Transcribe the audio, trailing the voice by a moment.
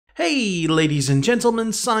Hey ladies and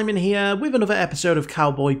gentlemen, Simon here with another episode of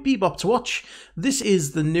Cowboy Bebop to watch. This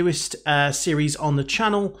is the newest series on the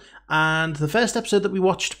channel, and the first episode that we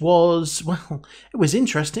watched was, well, it was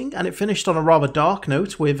interesting, and it finished on a rather dark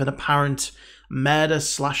note with an apparent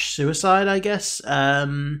murder/suicide, I guess.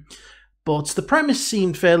 But the premise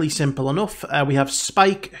seemed fairly simple enough. We have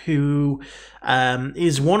Spike, who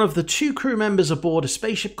is one of the two crew members aboard a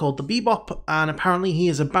spaceship called the Bebop, and apparently he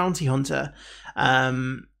is a bounty hunter.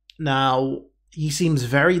 Now, he seems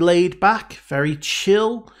very laid back, very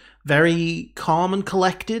chill, very calm and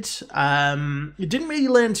collected. You didn't really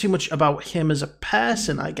learn too much about him as a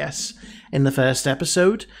person, I guess, in the first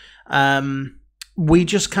episode. We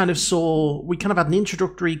just kind of had an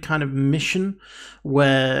introductory kind of mission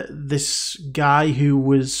where this guy who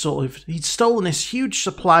was he'd stolen this huge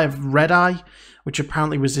supply of red-eye, which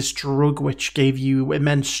apparently was this drug which gave you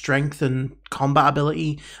immense strength and combat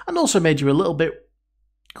ability, and also made you a little bit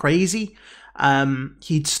crazy.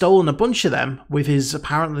 He'd stolen a bunch of them with his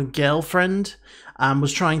apparently girlfriend and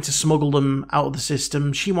was trying to smuggle them out of the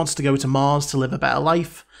system. She wants to go to Mars to live a better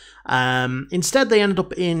life. Instead, they ended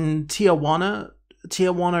up in Tijuana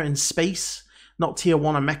in space, not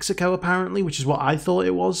Tijuana, Mexico, apparently, which is what I thought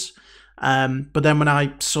it was. But then when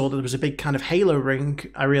I saw that there was a big kind of halo ring,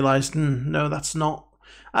 I realized, no, that's not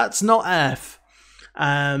Earth.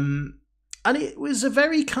 And it was a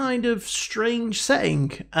very kind of strange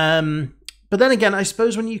setting. But then again, I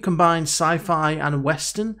suppose when you combine sci-fi and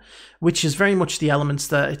Western, which is very much the elements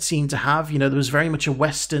that it seemed to have, there was very much a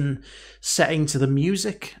Western setting to the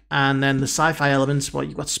music, and then the sci-fi elements, well,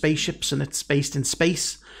 you've got spaceships and it's based in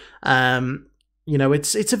space.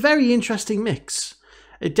 It's a very interesting mix.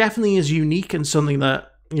 It definitely is unique and something that,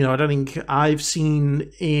 I don't think I've seen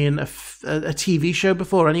in a TV show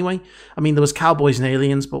before anyway. I mean, there was Cowboys and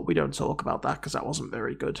Aliens, but we don't talk about that because that wasn't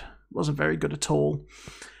very good. It wasn't very good at all.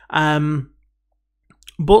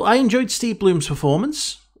 But I enjoyed Steve Bloom's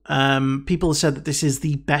performance. People have said that this is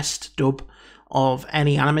the best dub of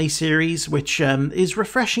any anime series, which is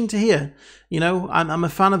refreshing to hear. I'm a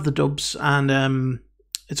fan of the dubs, and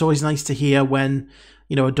it's always nice to hear when,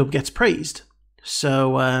 a dub gets praised.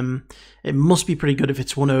 So it must be pretty good if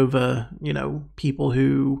it's won over, people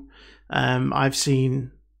who I've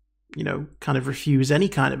seen, kind of refuse any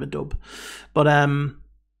kind of a dub. But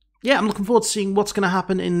yeah, I'm looking forward to seeing what's going to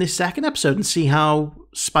happen in this second episode and see how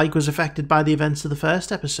Spike was affected by the events of the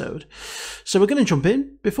first episode. So we're going to jump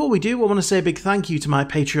in. Before we do, I want to say a big thank you to my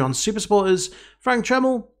Patreon super supporters, Frank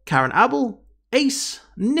Tremel, Karen Abel, Ace,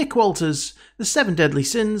 Nick Walters, The Seven Deadly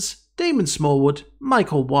Sins, Damon Smallwood,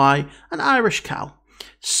 Michael Y, and IrishCal.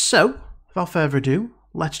 So, without further ado,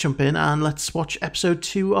 let's jump in and let's watch episode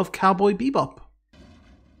 2 of Cowboy Bebop.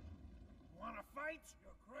 Wanna fight?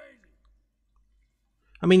 You're crazy.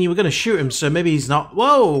 I mean, you were going to shoot him, so maybe he's not...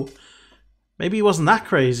 Whoa! Maybe he wasn't that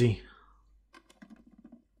crazy.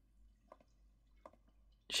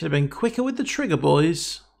 Should have been quicker with the trigger,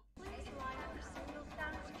 boys.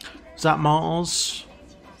 Is that Mars?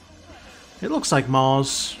 It looks like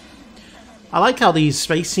Mars. I like how these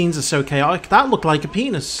space scenes are so chaotic. That looked like a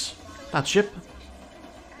penis. That ship.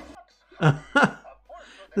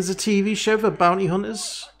 There's a TV show for bounty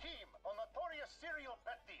hunters.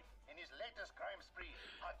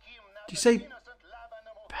 Do you say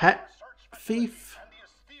pet thief?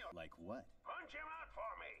 Like what?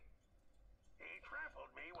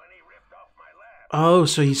 Oh,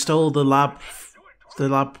 so he stole the lab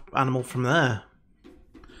animal from there.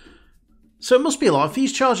 So it must be a lot. If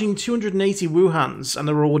he's charging 280 Wuhans and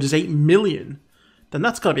the reward is 8 million, then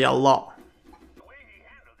that's got to be a lot. The way he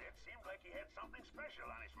handled it seemed like he had something special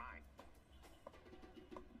on his mind.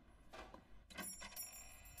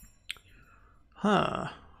 Huh.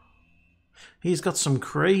 He's got some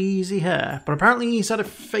crazy hair, but apparently he's had a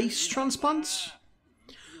face transplant.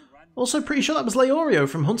 Also pretty sure that was Leorio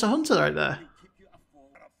from Hunter x Hunter right there.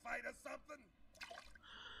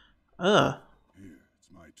 Here, it's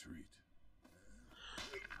my treat.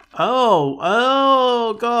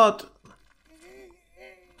 Oh God.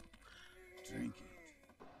 Drink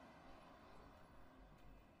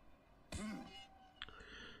it.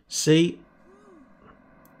 See?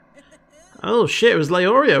 Oh shit, it was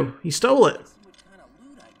Leorio. He stole it. What kind of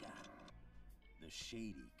loot I got? The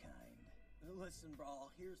shady kind. Listen, bro,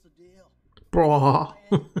 here's the deal. Bro.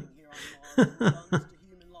 Anything here on Mars belongs to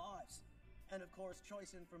human lives. And of course,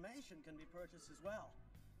 choice information can be purchased as well.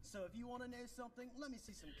 So if you want to know something, let me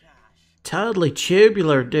see some cash. Totally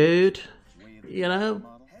tubular, dude. You know?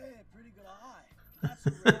 Hey, pretty good eye. That's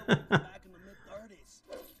the real one from back in the mid-30s.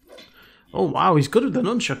 Oh wow, he's good with the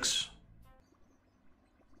nunchucks.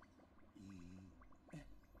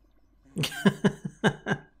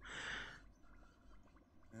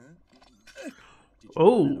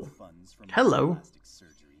 Oh, hello.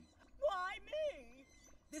 Why me?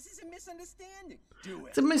 This is a misunderstanding. Do it.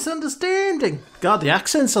 It's a misunderstanding. God, the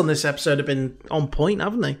accents on this episode have been on point,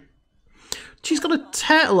 haven't they? She's got a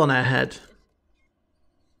turtle on her head.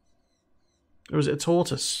 Or is it a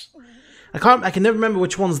tortoise? I can never remember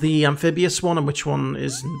which one's the amphibious one and which one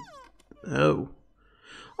is... Oh.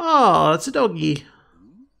 Oh, it's a doggy.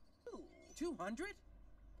 200?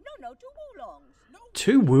 No, 2 oolongs. No.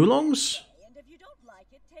 2 woolongs? And if you don't like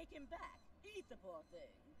it, take him back. Eat the poor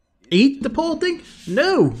thing. Eat the poor thing?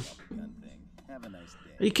 No. Have a nice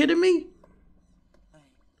day. Are you kidding me?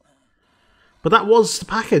 But that was the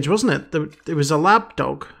package, wasn't it? It was a lab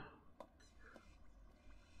dog.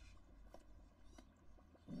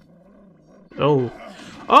 Oh.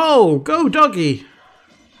 Oh, go doggy.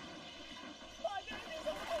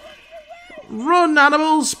 Run,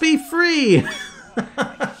 animals, be free.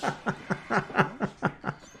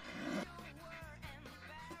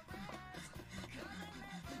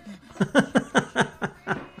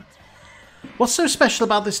 What's so special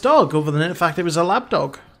about this dog other than the fact it was a lab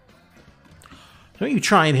dog? Don't you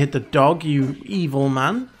try and hit the dog, you evil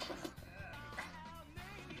man.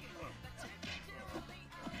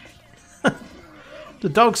 The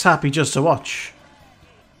dog's happy just to watch.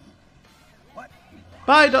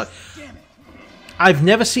 Bye, dog. I've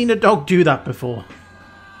never seen a dog do that before.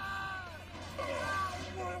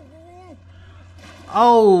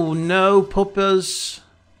 Oh no, puppers.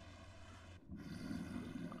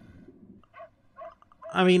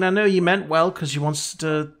 I mean, I know you meant well because you wants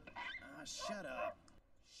to... Shut up.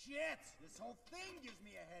 Shit! This whole thing gives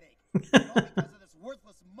me a headache. All because of this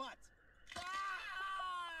worthless mutt.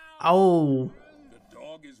 Oh. The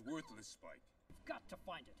dog is worthless, Spike. Got to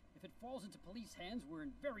find it. If it falls into police hands, we're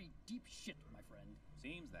in very deep shit, my friend.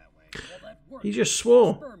 Seems that way. All that work. He just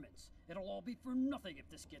swore. Experiments. It'll all be for nothing if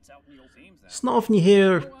this gets out in the open. Seems that It's not often you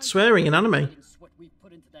hear swearing in anime. What we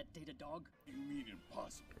put into that data dog. You mean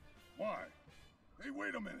impossible? Why? Hey,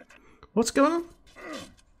 wait a minute. What's going on?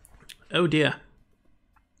 Oh dear.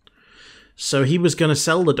 So he was going to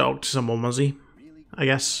sell the dog to someone, was he? I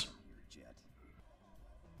guess.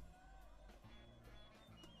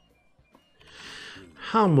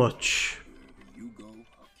 How much? You go,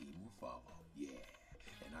 Hakeem will follow. Yeah,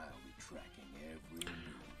 and I'll be tracking every move.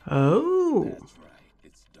 Oh. That's right.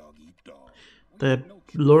 It's dog eat dog. They're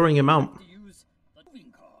luring him out. To use the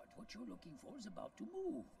moving card. What you're looking for is about to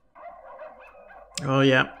move. Oh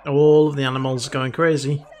yeah, all of the animals are going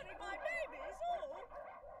crazy.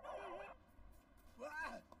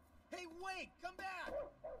 Hey, wait! Come back!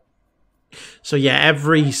 So yeah,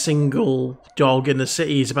 every single dog in the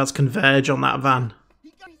city is about to converge on that van.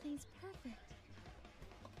 Everything's perfect.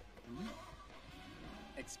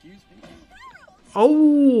 Excuse me.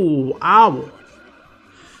 Oh, ow.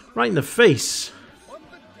 Right in the face. What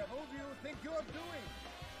the devil do you think you're doing?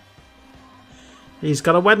 He's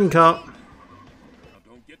got a wedding cart. Now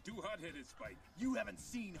don't get too hot-headed, Spike. You haven't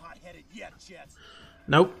seen hot-headed yet, Chet.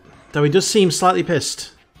 Nope, though he does seem slightly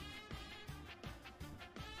pissed.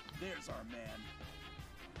 There's our man.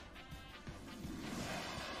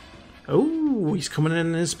 Oh, he's coming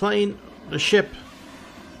in his plane. The ship.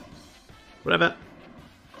 Whatever.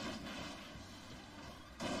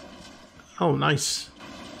 Oh, nice.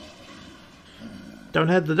 Don't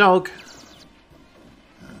head the dog.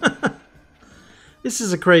 This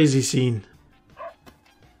is a crazy scene.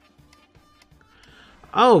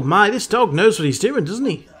 Oh my, this dog knows what he's doing, doesn't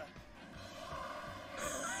he?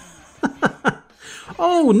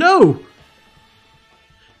 Oh no!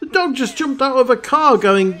 The dog just jumped out of a car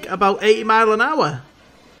going about 80 miles an hour.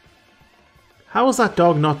 How is that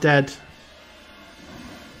dog not dead?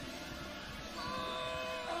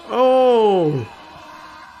 Oh!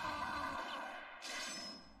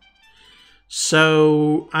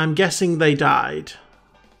 So, I'm guessing they died.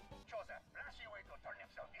 Chose a flashy way to turn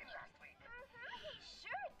himself in last week.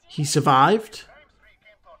 He survived? Crime spree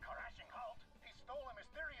came to a crashing halt. He stole a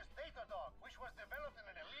mysterious data dog, which was developed in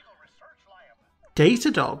an illegal research lab.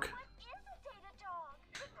 Data dog?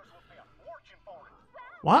 Victors will pay a fortune for it.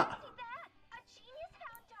 What?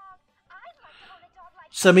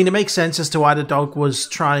 So, I mean, it makes sense as to why the dog was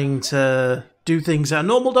trying to do things that a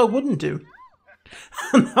normal dog wouldn't do.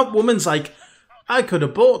 And that woman's like, I could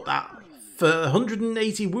have bought that for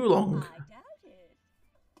 180 woolong. I doubt it.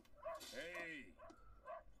 Hey,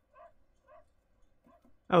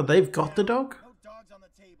 Oh, they've got the dog? No dogs on the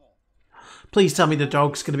table. Please tell me the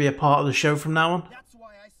dog's going to be a part of the show from now on. That's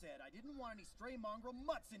why I said I didn't want any stray mongrel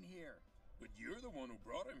mutts in here. but you're the one who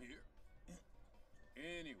brought him here.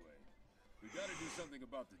 Anyway, we gotta do something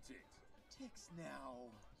about the ticks. Ticks now.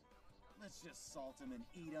 Let's just salt them and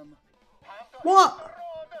eat them. What?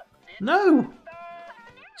 No.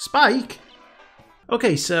 Spike?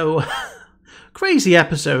 Okay, so crazy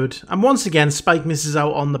episode. And once again, Spike misses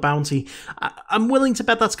out on the bounty. I'm willing to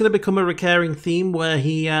bet that's going to become a recurring theme where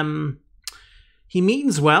he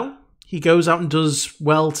means well. He goes out and does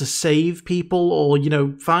well to save people or, you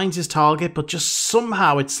know, finds his target, but just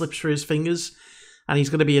somehow it slips through his fingers and he's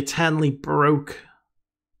going to be eternally broke.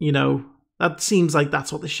 You know, that seems like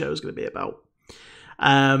that's what the show is going to be about.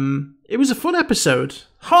 It was a fun episode.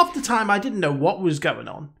 Half the time I didn't know what was going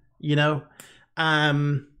on, you know.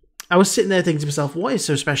 I was sitting there thinking to myself, what is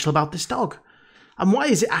so special about this dog? And why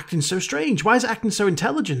is it acting so strange? Why is it acting so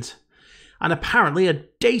intelligent? And apparently a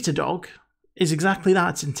data dog is exactly that.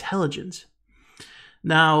 It's intelligent.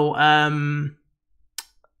 Now,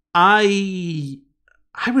 I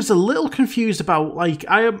was a little confused about, like,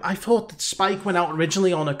 I thought that Spike went out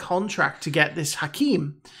originally on a contract to get this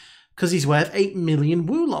Hakim because he's worth 8 million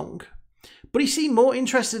Wulong. But he seemed more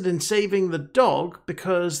interested in saving the dog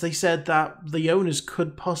because they said that the owners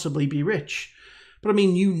could possibly be rich. But I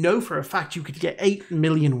mean, you know for a fact you could get 8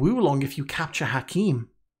 million Wulong if you capture Hakim.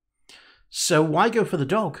 So why go for the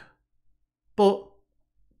dog? But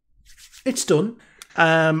it's done.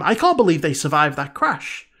 I can't believe they survived that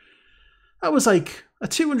crash. That was like a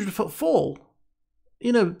 200-foot fall.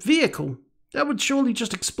 You know, vehicle. That would surely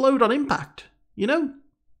just explode on impact, you know?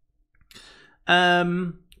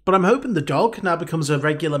 But I'm hoping the dog now becomes a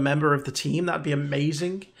regular member of the team. That'd be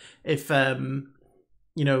amazing. If,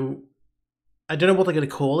 you know, I don't know what they're going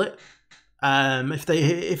to call it.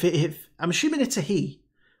 If I'm assuming it's a he.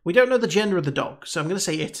 We don't know the gender of the dog, so I'm going to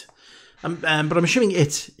say it. But I'm assuming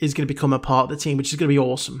it is going to become a part of the team, which is going to be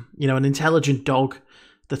awesome. You know, an intelligent dog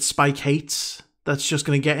that Spike hates, that's just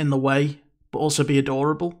going to get in the way, but also be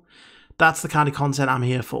adorable. That's the kind of content I'm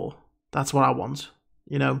here for. That's what I want,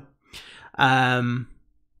 you know.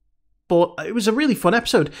 But it was a really fun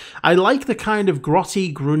episode. I like the kind of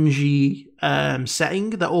grotty, grungy setting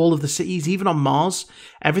that all of the cities, even on Mars,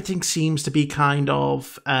 everything seems to be kind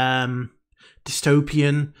of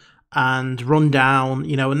dystopian and run down,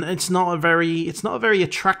 you know, and it's not a very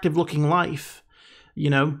attractive looking life, you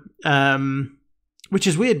know, which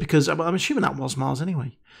is weird because I'm assuming that was Mars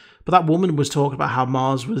anyway. But that woman was talking about how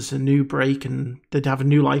Mars was a new break and they'd have a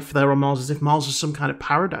new life there on Mars as if Mars was some kind of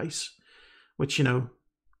paradise, which, you know,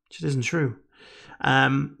 which isn't true.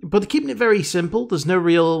 But they're keeping it very simple. There's no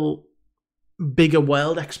real bigger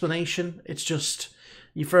world explanation. It's just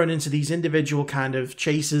you're thrown into these individual kind of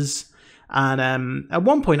chases. And at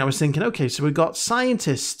one point I was thinking, okay, so we've got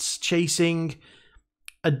scientists chasing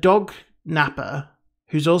a dog napper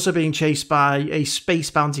who's also being chased by a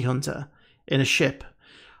space bounty hunter in a ship.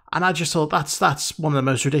 And I just thought, that's one of the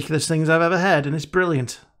most ridiculous things I've ever heard, and it's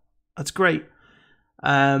brilliant. That's great.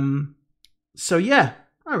 So yeah,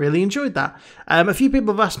 I really enjoyed that. A few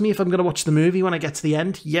people have asked me if I'm going to watch the movie when I get to the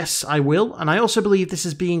end. Yes, I will. And I also believe this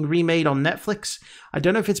is being remade on Netflix. I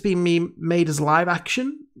don't know if it's being made as live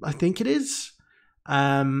action. I think it is.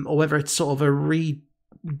 Or whether it's sort of a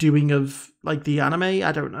redoing of like the anime.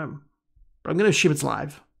 I don't know. But I'm going to assume it's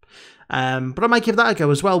live. But I might give that a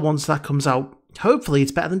go as well once that comes out. Hopefully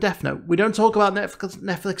it's better than Death Note. We don't talk about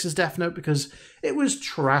Netflix's Death Note because it was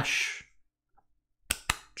trash.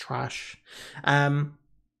 Trash.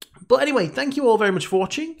 But anyway, thank you all very much for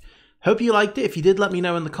watching. Hope you liked it. If you did, let me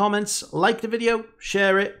know in the comments. Like the video,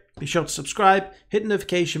 share it, be sure to subscribe, hit the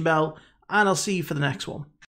notification bell, and I'll see you for the next one.